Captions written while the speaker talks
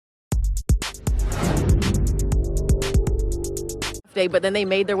day, but then they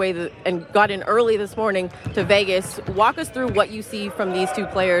made their way and got in early this morning to Vegas. Walk us through what you see from these two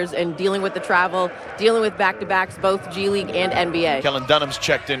players and dealing with the travel, dealing with back-to-backs, both G League and NBA. Kellen Dunham's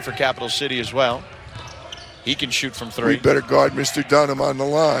checked in for Capital City as well. He can shoot from three. We better guard Mr. Dunham on the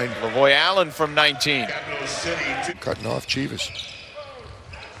line. Lavoy Allen from 19. Cutting off Chivas.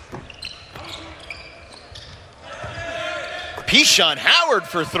 Pishon Howard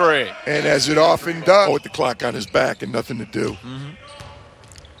for three. And as it often does, with the clock on his back and nothing to do.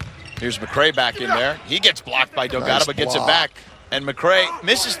 Here's McCray back in there. He gets blocked by Delgado, Nice but gets block. it back. And McCray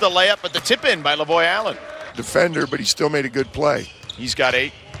misses the layup, but the tip in by Lavoy Allen. Defender, but he still made a good play. He's got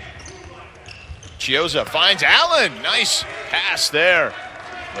 8. Chiozza finds Allen. Nice pass there.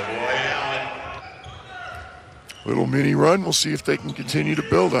 Little mini run. We'll see if they can continue to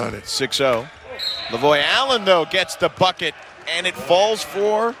build on it. 6-0. Lavoy Allen, though, gets the bucket, and it falls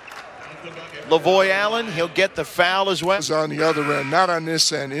for Lavoy Allen. He'll get the foul as well. On the other end, not on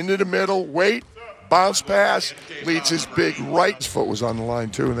this end. Into the middle, wait, bounce pass, leads his big right. His foot was on the line,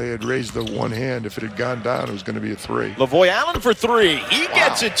 too, and they had raised the one hand. If it had gone down, it was going to be a 3. Lavoy Allen for 3. He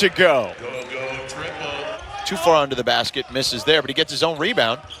gets it to go. Too far under the basket, misses there, but he gets his own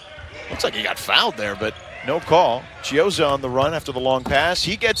rebound. Looks like he got fouled there, but no call. Chiozza on the run after the long pass.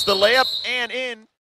 He gets the layup and in.